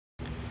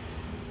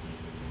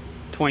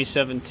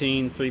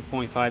2017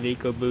 3.5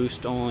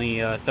 Ecoboost,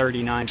 only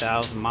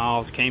 39,000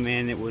 miles. Came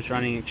in, it was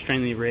running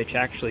extremely rich,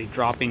 actually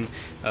dropping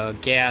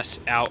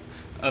gas out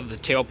of the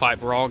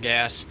tailpipe, raw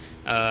gas,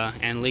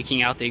 and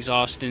leaking out the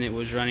exhaust, and it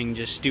was running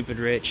just stupid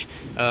rich.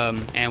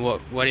 And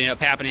what ended up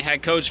happening, it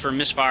had codes for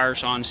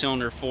misfires on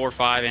cylinder 4,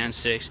 5, and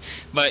 6,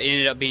 but it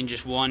ended up being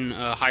just one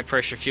high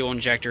pressure fuel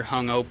injector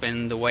hung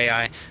open. The way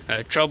I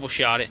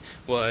troubleshot it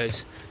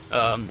was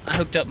I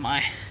hooked up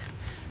my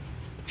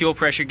fuel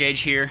pressure gauge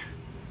here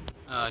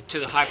to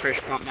the high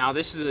pressure pump. Now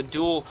this is a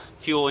dual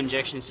fuel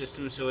injection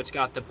system, so it's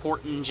got the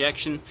port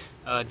injection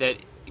that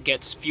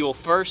gets fuel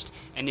first,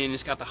 and then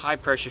it's got the high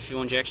pressure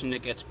fuel injection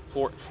that gets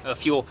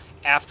fuel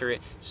after it.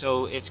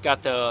 So it's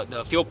got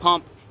the fuel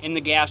pump in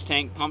the gas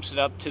tank, pumps it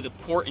up to the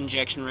port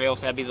injection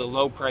rails, that'd be the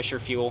low pressure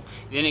fuel.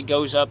 Then it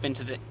goes up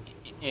into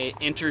it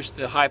enters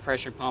the high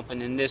pressure pump, and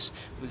then this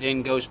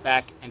then goes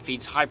back and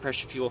feeds high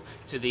pressure fuel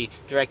to the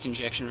direct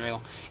injection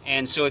rail.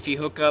 And so if you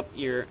hook up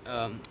your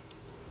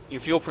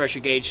fuel pressure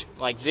gauge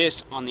like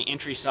this on the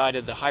entry side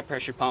of the high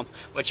pressure pump,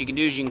 what you can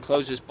do is you can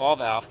close this ball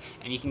valve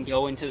and you can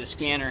go into the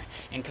scanner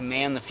and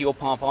command the fuel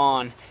pump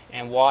on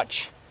and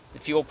watch the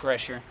fuel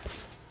pressure,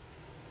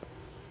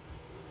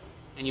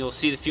 and you'll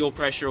see the fuel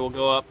pressure will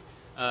go up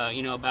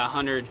about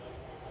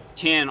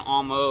 110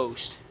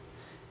 almost.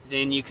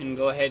 Then you can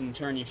go ahead and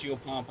turn your fuel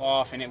pump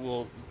off and it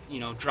will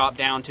drop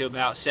down to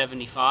about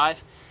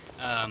 75.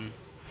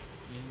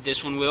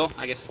 This one will,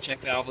 I guess the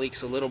check valve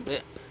leaks a little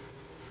bit.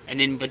 But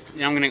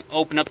then I'm going to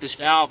open up this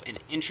valve and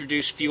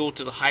introduce fuel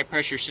to the high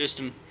pressure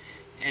system,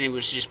 and it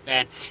was just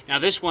bad. Now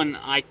this one,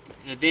 I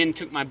then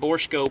took my bore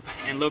scope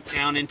and looked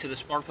down into the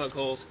spark plug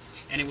holes,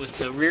 and it was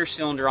the rear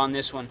cylinder on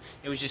this one.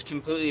 It was just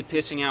completely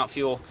pissing out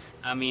fuel.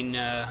 I mean,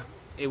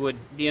 it would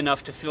be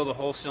enough to fill the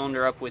whole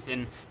cylinder up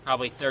within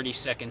probably 30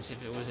 seconds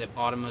if it was at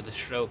bottom of the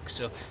stroke.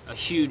 So a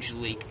huge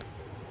leak.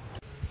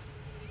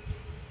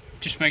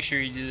 Just make sure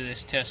you do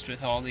this test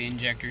with all the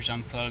injectors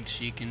unplugged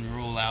so you can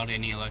rule out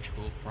any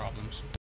electrical problems.